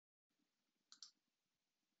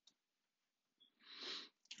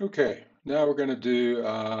Okay, now we're going to do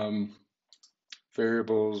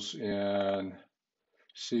variables in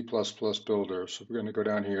C++ Builder. So we're going to go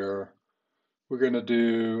down here. We're going to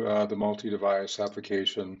do the multi-device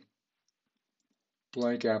application,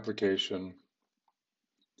 blank application.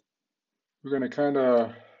 We're going to kind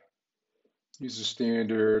of use the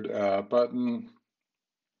standard button,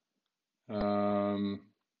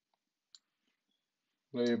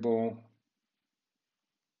 label,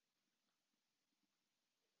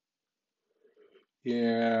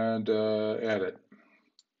 and edit.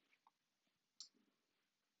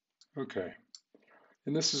 Okay,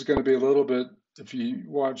 and this is going to be a little bit, if you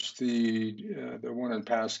watch the one in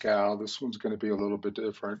Pascal, this one's going to be a little bit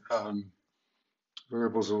different.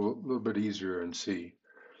 Variables are a little bit easier in C.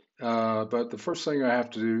 But the first thing I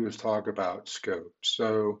have to do is talk about scope.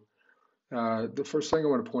 So the first thing I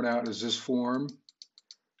want to point out is this form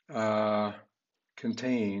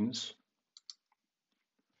contains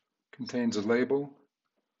a label,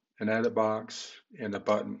 an edit box, and a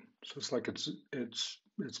button. So it's like its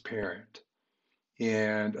parent.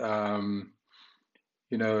 And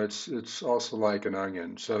you know, it's also like an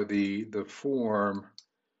onion. So the form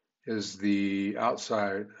is the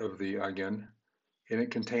outside of the onion, and it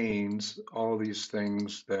contains all these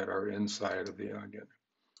things that are inside of the onion.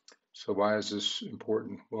 So why is this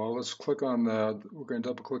important? Well, let's click on we're going to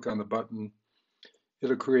double click on the button.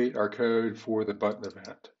 It'll create our code for the button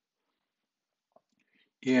event.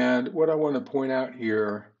 And what I want to point out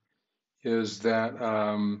here is that,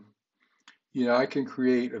 you know, I can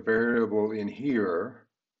create a variable in here,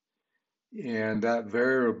 and that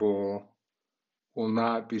variable will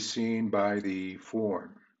not be seen by the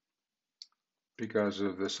form because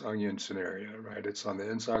of this onion scenario, right? It's on the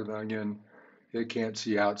inside of the onion. It can't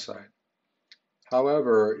see outside.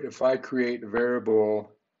 However, if I create a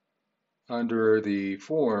variable under the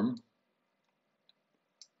form,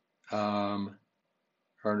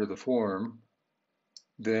 under the form,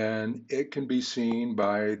 then it can be seen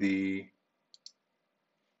by the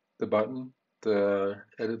button, the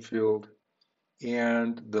edit field,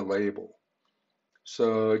 and the label.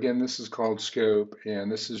 So again, this is called scope,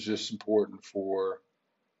 and this is just important for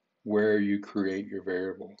where you create your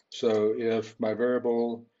variable. So if my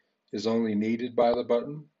variable is only needed by the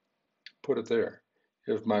button, put it there.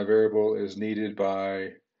 If my variable is needed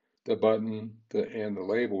by the button and the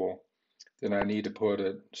label, then I need to put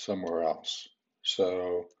it somewhere else.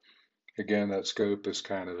 So again, that scope is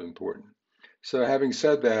kind of important. So having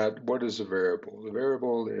said that, what is a variable? The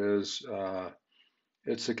variable is,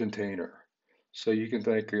 it's a container. So you can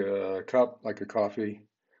think a cup like a coffee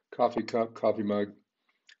cup, coffee mug.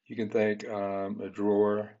 You can think a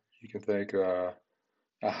drawer. You can think a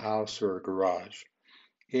house or a garage.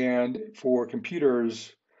 And for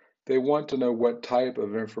computers, they want to know what type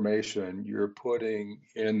of information you're putting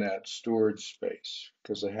in that storage space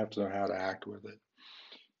because they have to know how to act with it.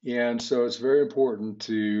 And so it's very important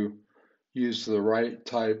to use the right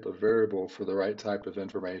type of variable for the right type of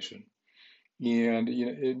information. And you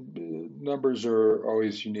know, numbers are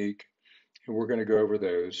always unique, and we're going to go over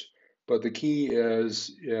those. But the key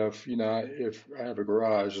is if you know if I have a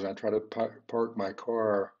garage and I try to park my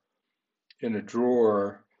car in a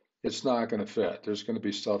drawer, it's not going to fit. There's going to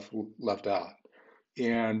be stuff left out.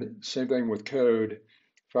 And same thing with code.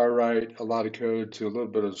 If I write a lot of code to a little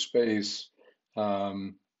bit of space,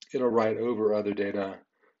 it'll write over other data,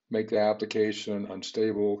 make the application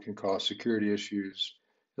unstable, can cause security issues,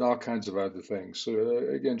 and all kinds of other things. So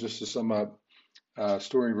again, just to sum up,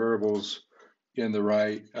 storing variables in the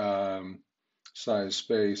right size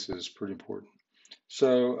space is pretty important.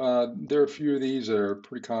 So there are a few of these that are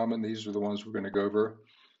pretty common. These are the ones we're going to go over.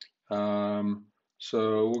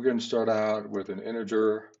 So we're going to start out with an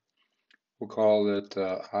integer. We'll call it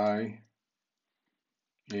I,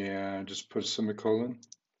 and just put a semicolon.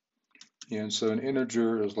 And so an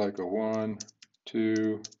integer is like a 1,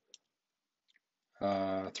 2,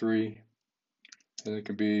 3, and it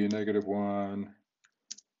can be -1,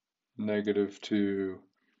 -2,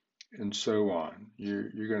 and so on.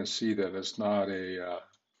 You're going to see that it's not a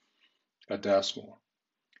decimal.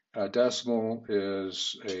 A decimal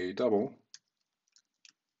is a double.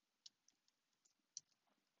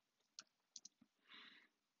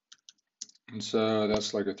 And so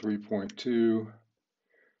that's like a 3.2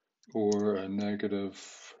 or a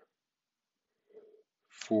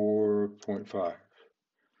 -4.5.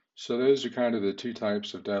 So those are kind of the two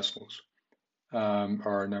types of decimals,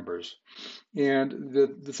 are numbers. And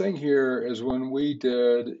the thing here is when we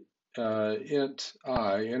did int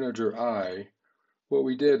I, integer I, what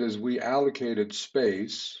we did is we allocated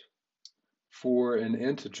space for an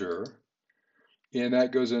integer, and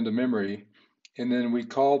that goes into memory. And then we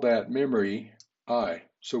call that memory I.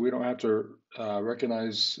 So we don't have to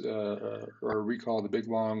recognize or recall the big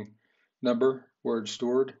long number where it's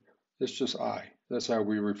stored. It's just I. That's how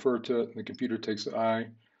we refer to it. And the computer takes the I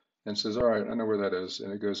and says, all right, I know where that is.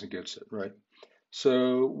 And it goes and gets it, right?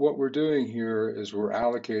 So what we're doing here is we're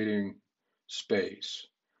allocating space.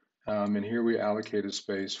 And here we allocated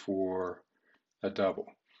space for a double.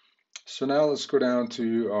 So now let's go down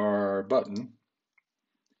to our button.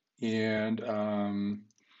 And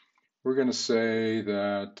we're going to say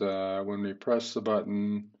that when we press the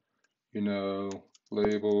button,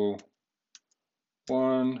 label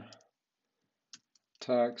 1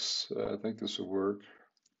 text. I think this will work.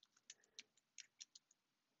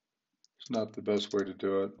 It's not the best way to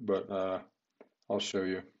do it, but I'll show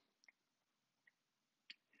you.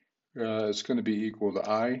 It's going to be equal to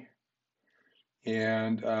I.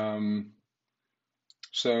 And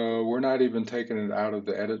so we're not even taking it out of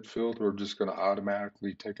the edit field. We're just going to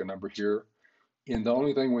automatically take a number here. And the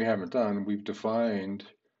only thing we haven't done, we've defined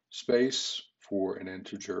space for an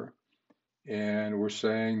integer. And we're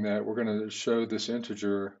saying that we're going to show this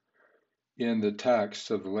integer in the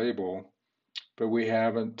text of the label, but we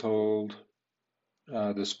haven't told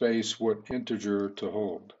the space what integer to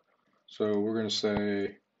hold. So we're going to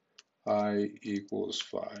say I equals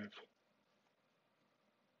 5.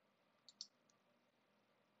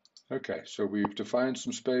 Okay, so we've defined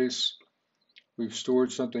some space. We've stored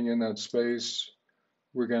something in that space.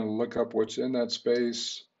 We're going to look up what's in that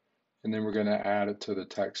space, and then we're going to add it to the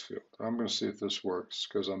text field. I'm going to see if this works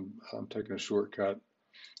because I'm taking a shortcut,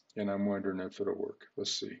 and I'm wondering if it'll work.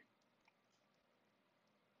 Let's see.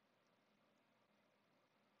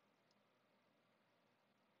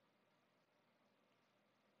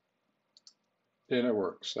 And it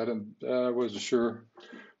works. I wasn't sure,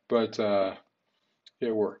 but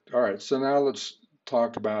it worked. All right, so now let's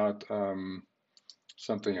talk about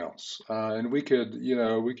something else. And we could,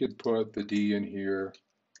 we could put the D in here,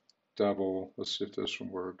 double. Let's see if this one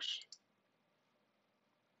works.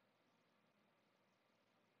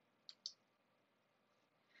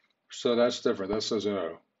 So that's different. That says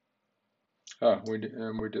O. Oh, we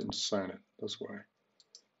didn't sign it. That's why.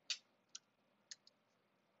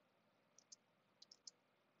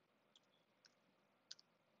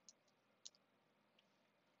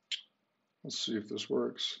 Let's see if this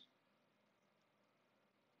works.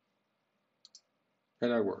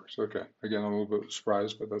 And that works. Okay. Again, I'm a little bit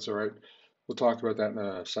surprised, but that's all right. We'll talk about that in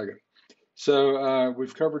a second. So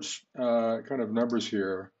we've covered kind of numbers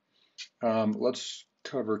here. Let's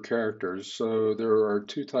cover characters. So there are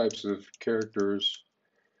two types of characters.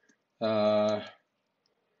 And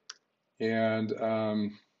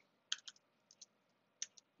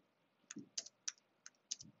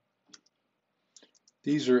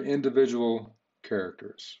these are individual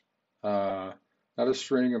characters, not a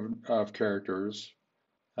string of characters,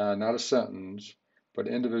 not a sentence, but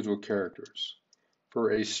individual characters. For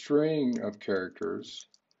a string of characters,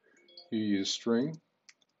 you use string.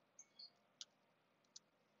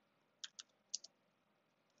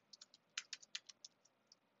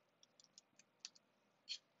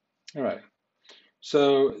 All right.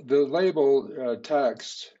 So the label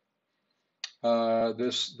text,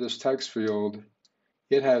 this text field,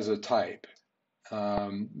 it has a type,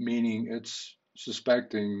 meaning it's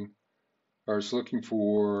suspecting or it's looking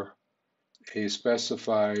for a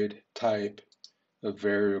specified type of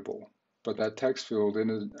variable. But that text field in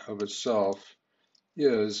and of itself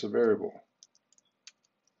is a variable.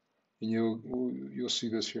 And you'll see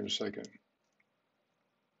this here in a second.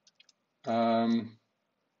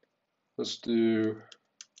 Let's do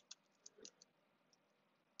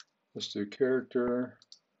character.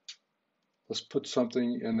 Let's put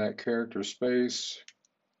something in that character space.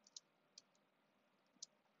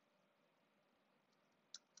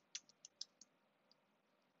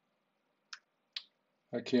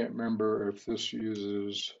 I can't remember if this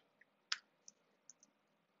uses,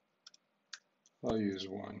 I'll use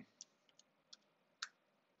 1.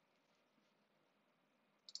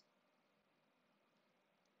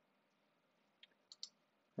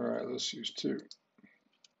 All right, let's use 2.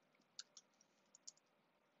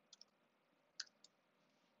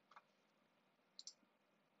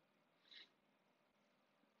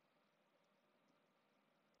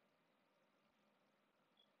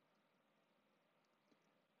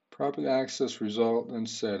 Properly access result and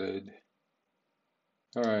setted.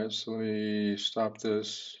 All right, so let me stop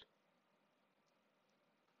this.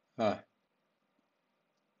 Does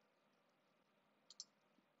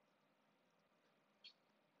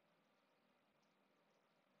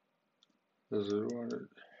it want to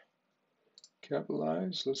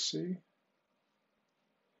capitalize? Let's see.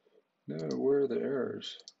 No, where are the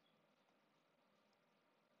errors?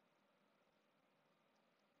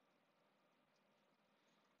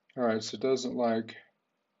 All right, so it doesn't like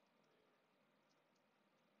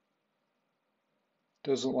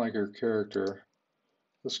our character.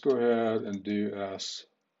 Let's go ahead and do S.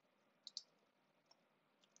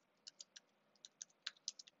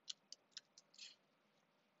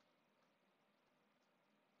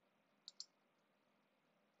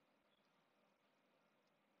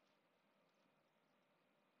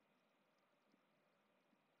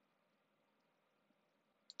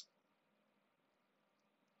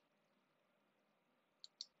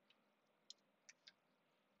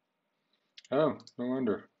 Oh, no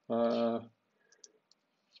wonder. I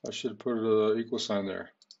should have put an equal sign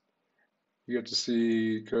there. You get to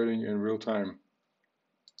see coding in real time.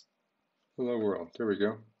 Hello world. There we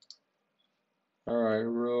go. All right,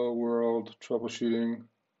 real world troubleshooting.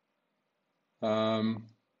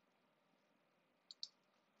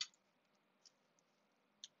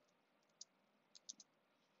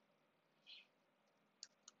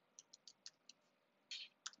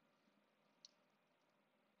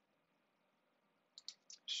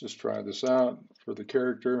 Let's just try this out for the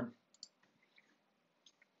character.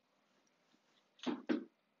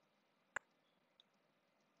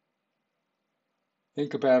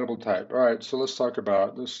 Incompatible type. All right, so let's talk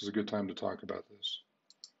about, this is a good time to talk about this.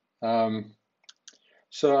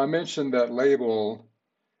 So I mentioned that label,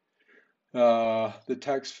 the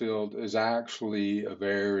text field is actually a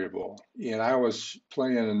variable. And I was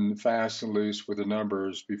playing fast and loose with the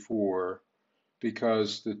numbers before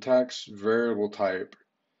because the text variable type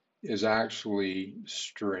is actually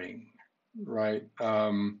string, right?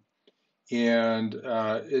 And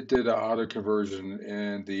it did an auto conversion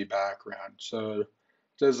in the background. So it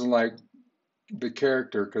doesn't like the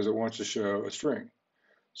character because it wants to show a string.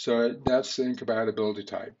 So that's the incompatibility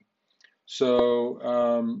type. So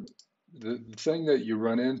the thing that you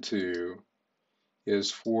run into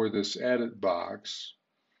is for this edit box,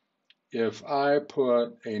 if I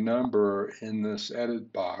put a number in this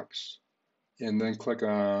edit box and then click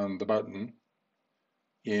on the button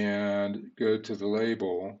and go to the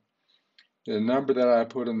label, the number that I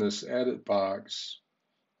put in this edit box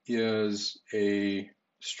is a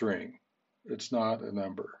string. It's not a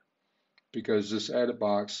number because this edit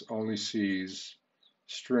box only sees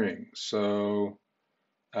strings. So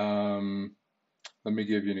let me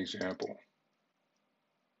give you an example.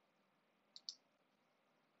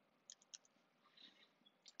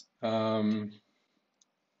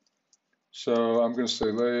 So I'm going to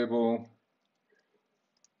say label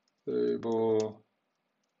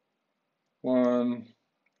 1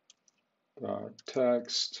 dot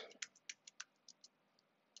text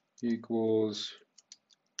equals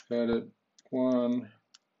edit 1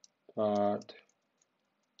 dot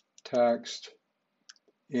text.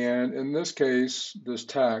 And in this case, this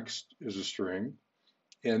text is a string,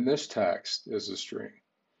 and this text is a string.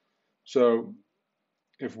 So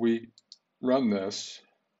if we run this,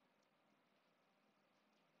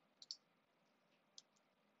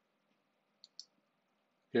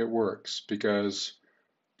 it works because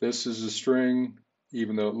this is a string,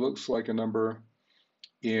 even though it looks like a number,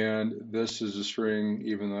 and this is a string,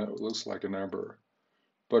 even though it looks like a number.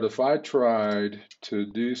 But if I tried to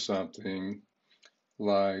do something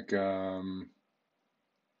like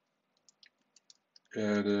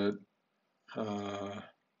edit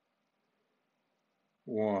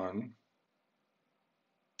 1,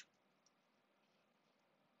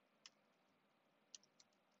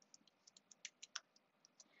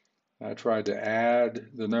 I tried to add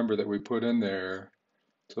the number that we put in there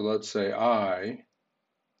to, let's say, I,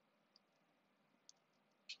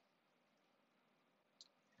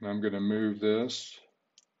 and I'm going to move this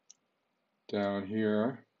down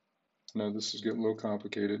here. I know this is getting a little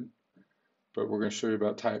complicated, but we're going to show you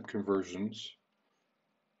about type conversions.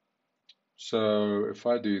 So if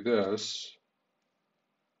I do this,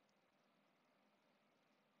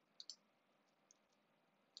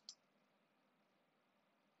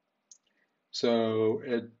 so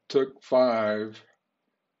it took 5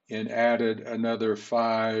 and added another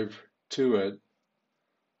 5 to it,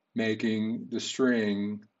 making the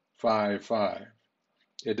string 5, 5.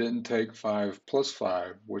 It didn't take 5 plus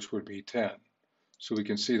 5, which would be 10. So we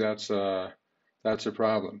can see that's a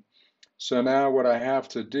problem. So now what I have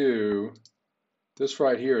to do, this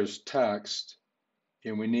right here is text,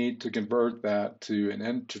 and we need to convert that to an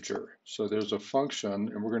integer. So there's a function,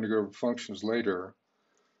 and we're going to go over functions later,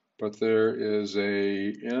 but there is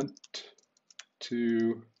a int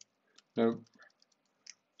to, nope,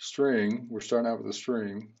 string. We're starting out with a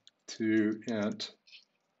string to int.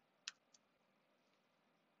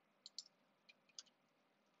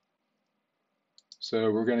 So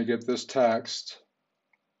we're going to get this text,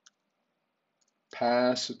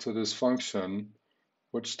 pass it to this function,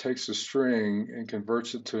 which takes a string and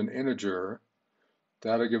converts it to an integer.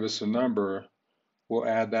 That'll give us a number. We'll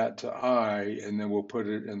add that to I, and then we'll put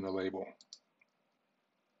it in the label.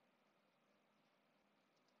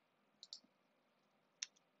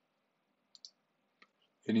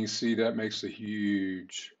 And you see that makes a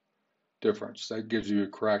huge difference. That gives you a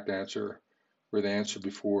correct answer where the answer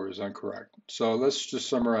before is incorrect. So let's just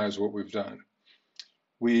summarize what we've done.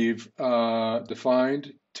 We've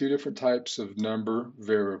defined two different types of number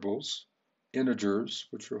variables, integers,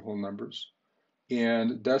 which are whole numbers,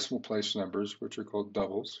 and decimal place numbers, which are called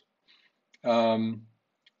doubles.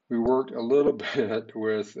 We worked a little bit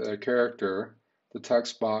with a character. The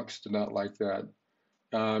text box did not like that.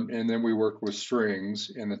 And then we worked with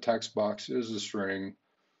strings, and the text box is a string,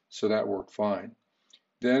 so that worked fine.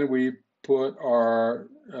 Then we put our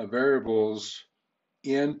variables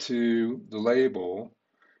into the label.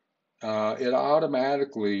 It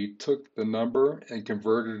automatically took the number and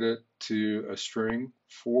converted it to a string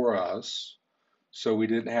for us, so we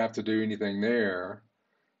didn't have to do anything there.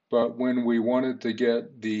 But when we wanted to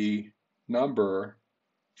get the number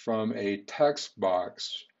from a text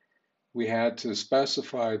box, we had to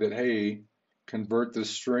specify that, hey, convert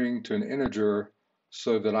this string to an integer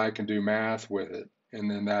so that I can do math with it, and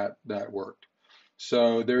then that worked.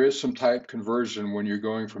 So there is some type conversion when you're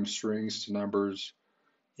going from strings to numbers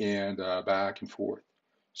and back and forth.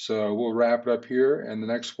 So we'll wrap it up here, and the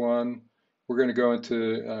next one, we're going to go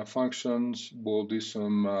into functions. We'll do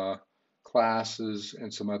some classes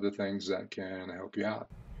and some other things that can help you out.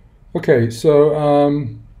 Okay,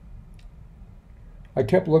 so I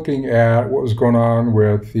kept looking at what was going on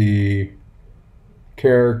with the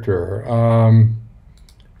character.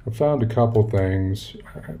 I found a couple things.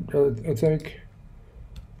 I think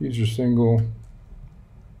these are single.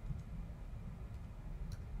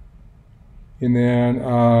 And then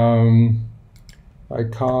I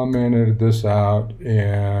commented this out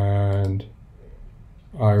and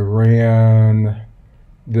I ran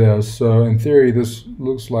this. So in theory, this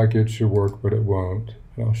looks like it should work, but it won't.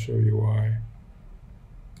 And I'll show you why.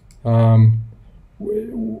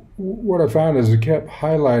 What I found is it kept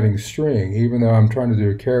highlighting string, even though I'm trying to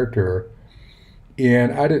do a character.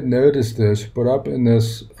 And I didn't notice this, but up in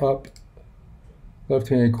this up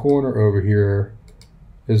left-hand corner over here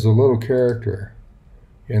is a little character.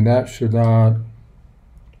 And that should not,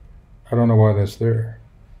 I don't know why that's there.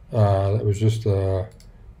 That was just a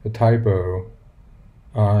typo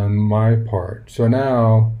on my part. So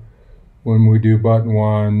now, when we do button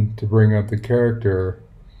 1 to bring up the character,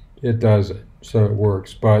 it does it, so it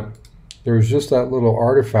works. But there was just that little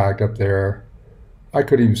artifact up there. I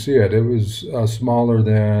couldn't even see it. It was smaller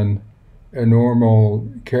than a normal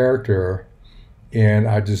character, and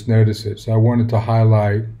I just noticed it. So I wanted to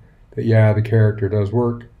highlight that, yeah, the character does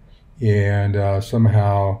work, and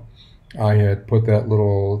somehow I had put that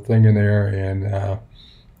little thing in there, and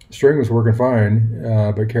string was working fine,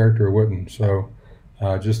 but character wouldn't. So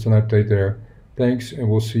just an update there. Thanks, and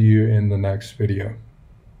we'll see you in the next video.